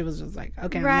off, and she was just like,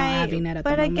 okay, I'm not having it at the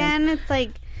moment. But again, it's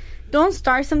like, don't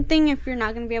start something if you're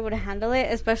not going to be able to handle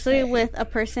it, especially with a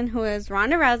person who is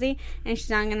Ronda Rousey, and she's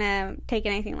not going to take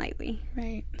anything lightly.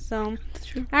 Right. So,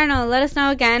 I don't know. Let us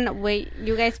know again what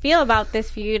you guys feel about this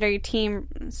feud. Are you team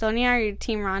Sonya or your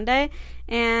team Ronda?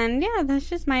 And yeah, that's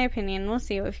just my opinion. We'll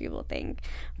see what people think.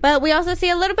 But we also see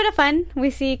a little bit of fun. We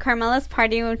see Carmella's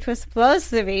party, which was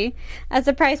supposed to be a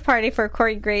surprise party for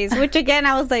Corey Graves, which again,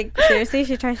 I was like, seriously,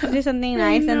 she tries to do something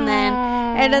nice and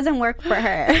then it doesn't work for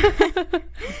her.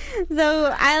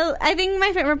 So I think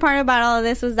my favorite part about all of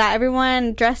this was that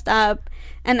everyone dressed up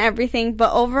and everything.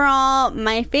 But overall,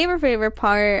 my favorite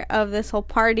part of this whole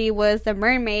party was the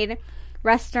mermaid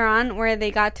restaurant where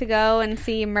they got to go and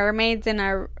see mermaids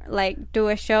and do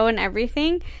a show and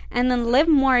everything. And then Liv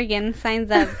Morgan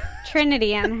signs up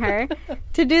Trinity and her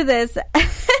to do this.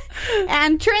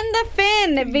 And Trin the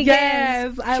Fin begins.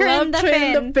 Yes, I love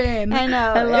Trin the Fin. I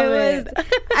know. I love it.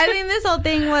 I think this whole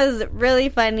thing was really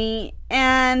funny.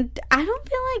 And I don't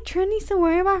feel like Trin needs to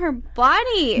worry about her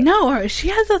body. No, she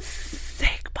has a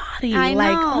sick body. I know.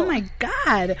 Like, oh my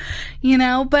God.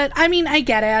 But I mean, I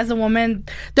get it. As a woman,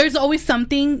 there's always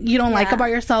something you don't like about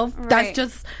yourself. Right. That's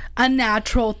just a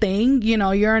natural thing.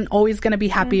 You're always going to be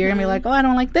happy. You're going to be like, oh, I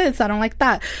don't like this. I don't like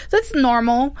that. So it's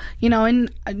normal, and,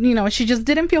 she just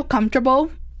didn't feel comfortable.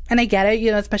 And I get it,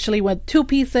 especially with two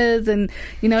pieces and,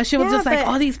 she was just like,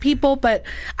 all these people. But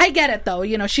I get it, though.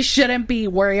 She shouldn't be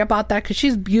worried about that because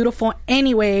she's beautiful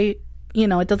anyway.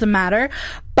 It doesn't matter.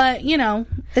 But,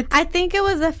 I think it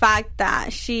was the fact that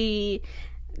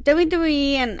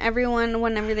WWE and everyone,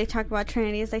 whenever they talk about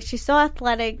Trinity, is like, she's so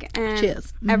athletic and she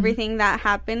is. Everything that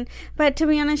happened. But to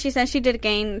be honest, she said she did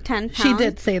gain 10 pounds. She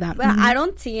did say that. But I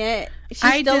don't see it.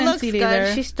 She still looks good.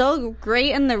 Either. She's still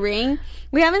great in the ring.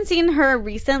 We haven't seen her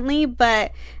recently,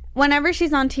 but whenever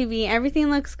she's on TV, everything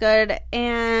looks good,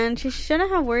 and she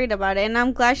shouldn't have worried about it. And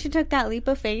I'm glad she took that leap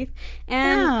of faith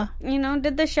and,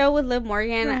 did the show with Liv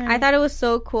Morgan. Right. I thought it was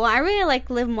so cool. I really like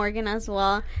Liv Morgan as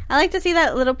well. I like to see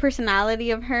that little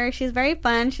personality of her. She's very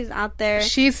fun. She's out there.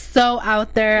 She's so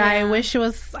out there.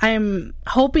 Yeah. I'm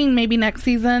hoping maybe next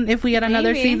season, if we get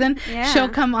another season, she'll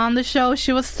come on the show.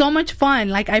 She was so much fun.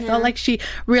 Like, I felt like she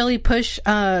really pushed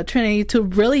Trinity to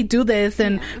really do this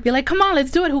and be like, come on,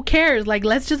 let's do it. Who cares? Like,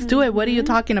 let's just do it. What are you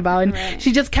talking about? And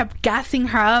she just kept gassing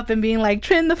her up and being like,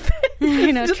 Trin the Fin.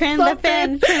 Trin the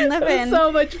Fin. Trin the Fin.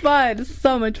 So much fun.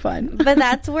 So much fun. But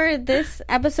that's where this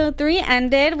episode 3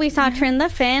 ended. We saw Trin the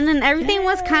Fin, and everything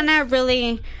was kind of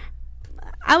really,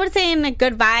 I would say, in a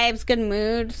good vibes, good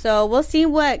mood. So we'll see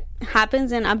what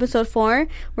happens in episode 4.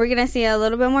 We're going to see a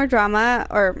little bit more drama,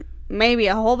 or maybe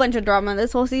a whole bunch of drama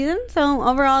this whole season. So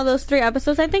overall, those 3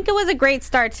 episodes, I think it was a great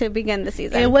start to begin the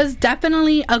season. It was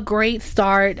definitely a great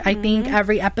start. I think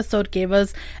every episode gave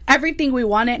us everything we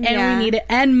wanted and we needed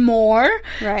and more.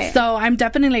 Right. So I'm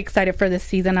definitely excited for this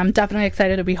season. I'm definitely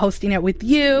excited to be hosting it with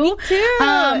you. Me too.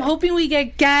 Hoping we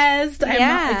get guests.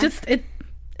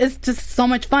 It's just so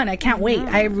much fun. I can't wait.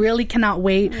 I really cannot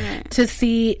wait to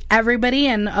see everybody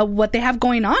and what they have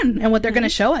going on and what they're going to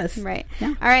show us. Right.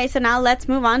 Yeah. All right. So now let's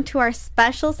move on to our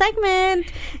special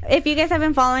segment. If you guys have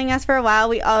been following us for a while,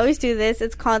 we always do this.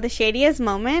 It's called the Shadiest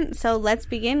Moment. So let's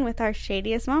begin with our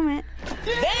Shadiest Moment.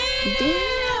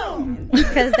 Damn!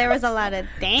 Because there was a lot of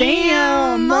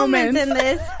damn moments in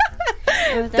this.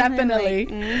 Definitely.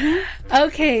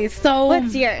 Okay. So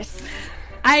what's yours?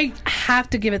 I have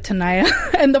to give it to Nia.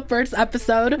 In the first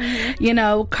episode,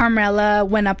 Carmella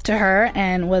went up to her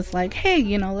and was like,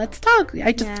 hey, let's talk.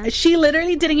 She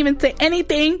literally didn't even say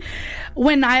anything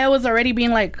when Nia was already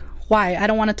being like, why? I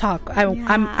don't want to talk.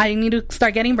 I need to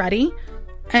start getting ready.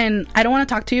 And I don't want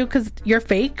to talk to you because you're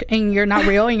fake and you're not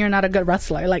real and you're not a good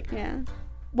wrestler. Like,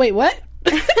 wait, what?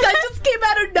 That just came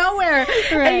out of nowhere.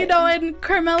 Right. And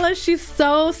Carmella, she's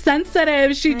so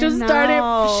sensitive. She just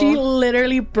she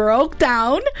literally broke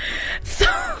down. So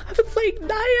I was like,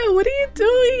 Nia, what are you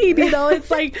doing? It's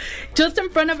like just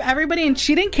in front of everybody, and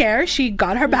she didn't care. She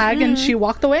got her bag and she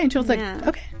walked away, and she was like,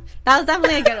 okay. That was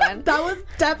definitely a good one. That was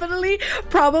definitely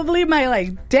probably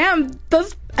my damn,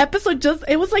 this episode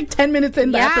it was like 10 minutes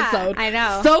in the episode. I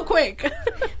know. So quick.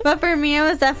 But for me, it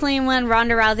was definitely when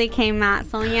Ronda Rousey came at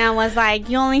Sonya and was like,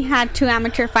 you only had 2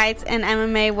 amateur fights in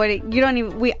MMA.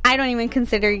 I don't even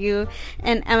consider you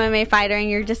an MMA fighter, and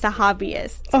you're just a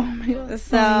hobbyist. Oh my God.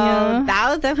 So that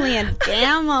was definitely a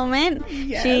damn moment.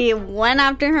 Yes. She went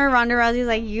after her. Ronda Rousey's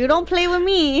like, you don't play with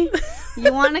me.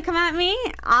 You want to come at me?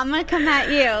 I'm going to come at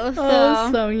you. So,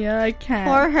 oh, Sonia, I can't.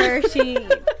 For her, she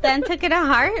then took it to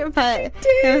heart, but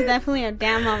it was definitely a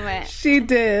damn moment. She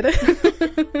did. Well,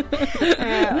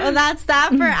 that's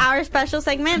that for our special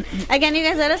segment. Again, you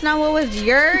guys let us know what was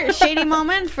your shady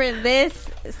moment for this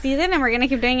season, and we're going to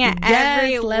keep doing it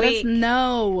every week. Let us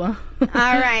know. All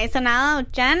right, so now,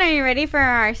 Jen, are you ready for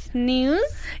our news?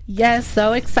 Yes,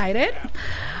 so excited.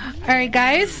 All right,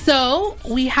 guys, so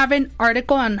we have an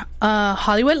article on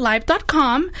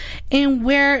HollywoodLive.com in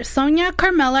where Sonia,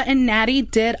 Carmela, and Natty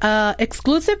did a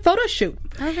exclusive photo shoot.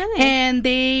 Oh, really? And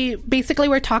they basically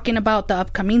were talking about the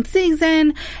upcoming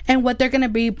season and what they're going to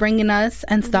be bringing us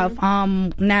and stuff.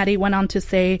 Natty went on to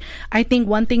say, I think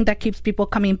one thing that keeps people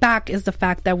coming back is the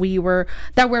fact that we're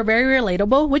very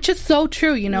relatable, which is so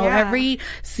true. You know, every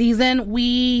season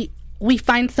we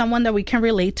find someone that we can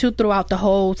relate to throughout the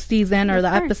whole season or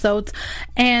the episodes.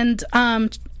 And,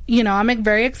 you know, I'm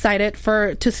very excited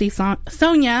to see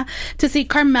Sonia, to see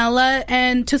Carmela,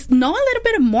 and to know a little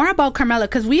bit more about Carmela,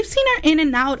 because we've seen her in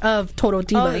and out of Total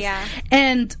Divas. Oh, yeah.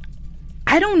 And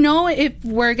I don't know if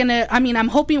we're going to, I mean, I'm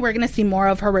hoping we're going to see more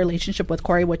of her relationship with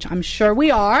Corey, which I'm sure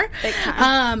we are. Big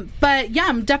time. But yeah,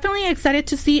 I'm definitely excited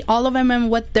to see all of them and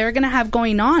what they're going to have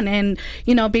going on. And,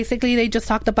 you know, basically they just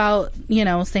talked about, you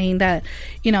know, saying that,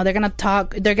 you know, they're going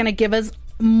to give us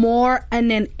more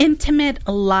and an intimate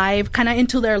live kind of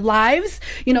into their lives,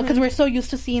 you know, because we're so used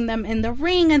to seeing them in the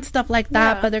ring and stuff like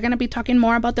that, but they're going to be talking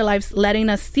more about their lives, letting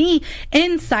us see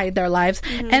inside their lives.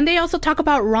 And they also talk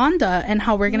about Rhonda and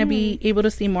how we're going to be able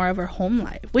to see more of her home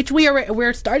life, which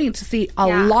we're starting to see a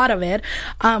lot of it.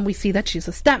 We see that she's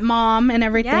a stepmom and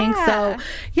everything, so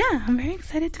yeah, I'm very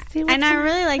excited to see what's and I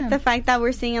really like the fact that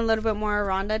we're seeing a little bit more of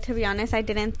Rhonda. To be honest, I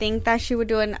didn't think that she would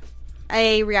do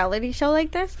a reality show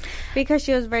like this, because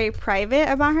she was very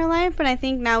private about her life. But I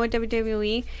think now with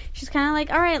WWE, she's kind of like,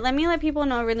 all right, let me let people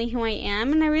know really who I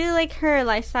am. And I really like her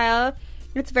lifestyle.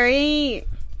 It's very,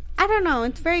 I don't know,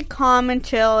 it's very calm and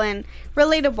chill and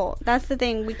relatable. That's the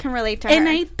thing, we can relate to her. And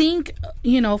I think,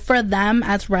 you know, for them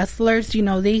as wrestlers, you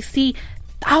know, they see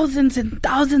thousands and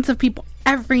thousands of people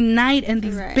every night in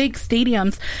these big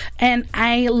stadiums, and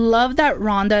I love that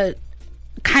Rhonda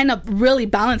kind of really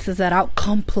balances that out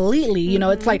completely. You know,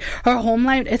 it's like her home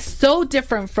life is so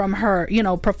different from her, you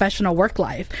know, professional work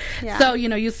life. So, you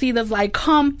know, you see this like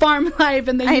calm farm life,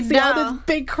 and then you see all this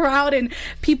big crowd and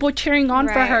people cheering on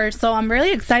for her. So I'm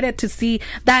really excited to see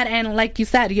that. And like you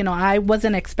said, you know, I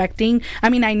wasn't expecting,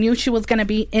 I mean, I knew she was going to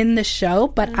be in the show,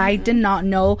 but I did not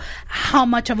know how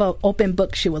much of an open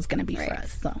book she was going to be for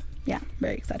us. So yeah,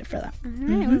 very excited for that. All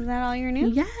right, was that all your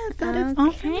news? Yes, that is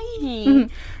all for me.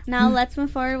 Now let's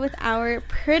move forward with our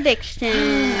predictions.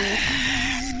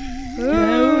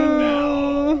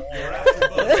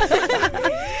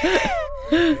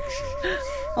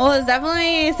 Well, there's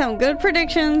definitely some good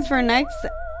predictions for next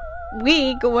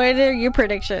week. What are your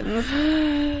predictions?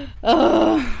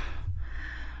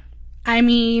 I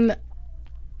mean,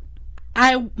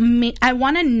 I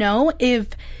want to know if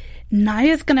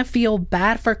Naya's gonna feel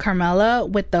bad for Carmela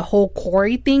with the whole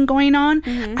Corey thing going on.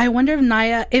 I wonder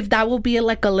if that will be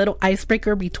like a little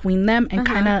icebreaker between them and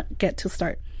kind of get to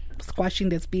start squashing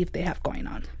this beef they have going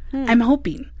on. I'm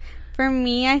hoping. For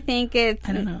me, I think it's,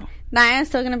 I don't know, Naya's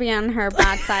still going to be on her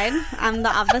bad side. I'm the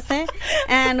opposite.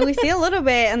 And we see a little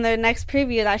bit in the next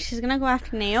preview that she's going to go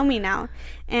after Naomi now.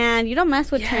 And you don't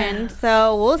mess with Trin.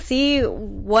 So we'll see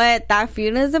what that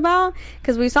feud is about.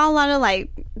 Because we saw a lot of, like,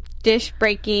 dish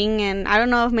breaking. And I don't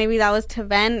know if maybe that was to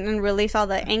vent and release all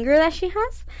the anger that she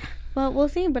has. But we'll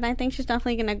see. But I think she's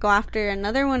definitely going to go after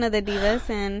another one of the divas.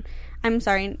 And I'm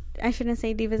sorry, I shouldn't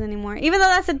say divas anymore, even though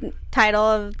that's the title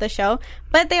of the show.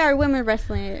 But they are women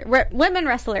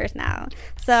wrestlers now.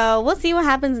 So we'll see what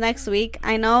happens next week.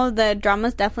 I know the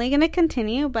drama's definitely going to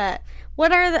continue, but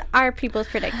what are our people's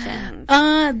predictions?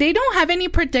 They don't have any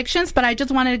predictions, but I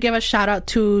just wanted to give a shout out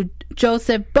to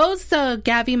Joseph Bosa,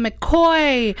 Gabby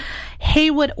McCoy,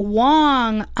 Haywood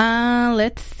Wong.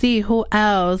 Let's see who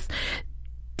else.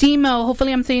 Demo,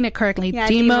 hopefully I'm saying it correctly. Yeah,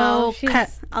 Demo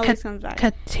always comes back.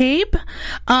 Katape.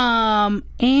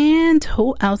 And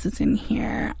who else is in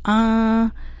here?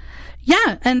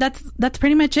 Yeah, and that's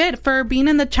pretty much it for being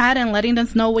in the chat and letting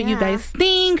us know what you guys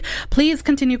think. Please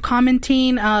continue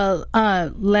commenting,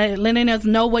 letting us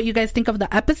know what you guys think of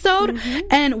the episode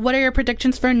and what are your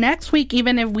predictions for next week.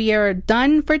 Even if we are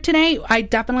done for today, I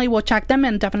definitely will check them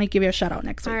and definitely give you a shout out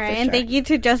next week. All right, and thank you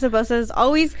to Joseph Bosa, as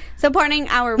always supporting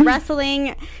our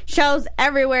wrestling shows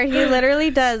everywhere. He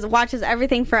literally watches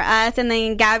everything for us. And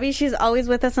then Gabby, she's always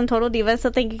with us on Total Divas,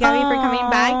 so thank you, Gabby, for coming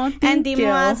back. And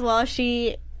Demo as well.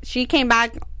 She came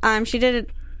back. She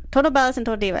did Total Bellas and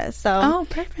Total Divas. So,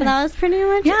 perfect. So that was pretty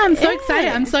much I'm so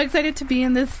excited. I'm so excited to be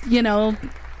in this,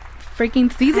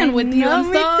 freaking season with you. I'm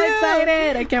so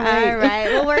excited. I can't wait. All right.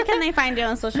 Well, where can they find you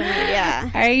on social media?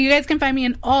 All right. You guys can find me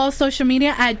in all social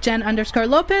media at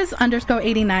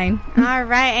Jen_Lopez_89. All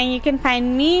right. And you can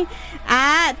find me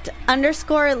at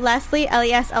 _Leslie,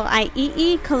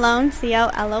 LESLIEE, Colon,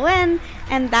 COLON.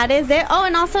 And that is it. Oh,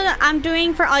 and also I'm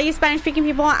doing, for all you Spanish speaking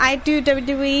people, I do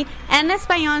WWE en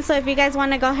Español. So if you guys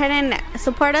want to go ahead and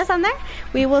support us on there,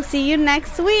 we will see you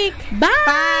next week. Bye.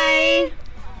 Bye.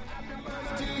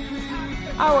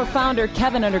 Our founder,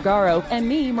 Kevin Undergaro, and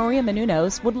me, Maria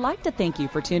Menounos, would like to thank you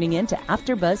for tuning in to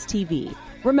AfterBuzz TV.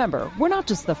 Remember, we're not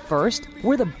just the first,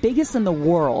 we're the biggest in the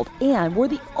world, and we're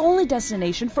the only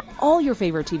destination for all your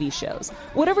favorite TV shows.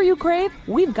 Whatever you crave,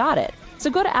 we've got it. So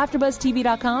go to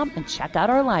AfterBuzzTV.com and check out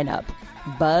our lineup.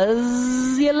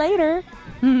 Buzz you later.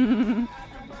 The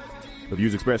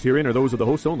views expressed herein are those of the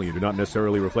hosts only and do not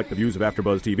necessarily reflect the views of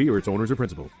AfterBuzz TV or its owners or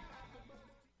principals.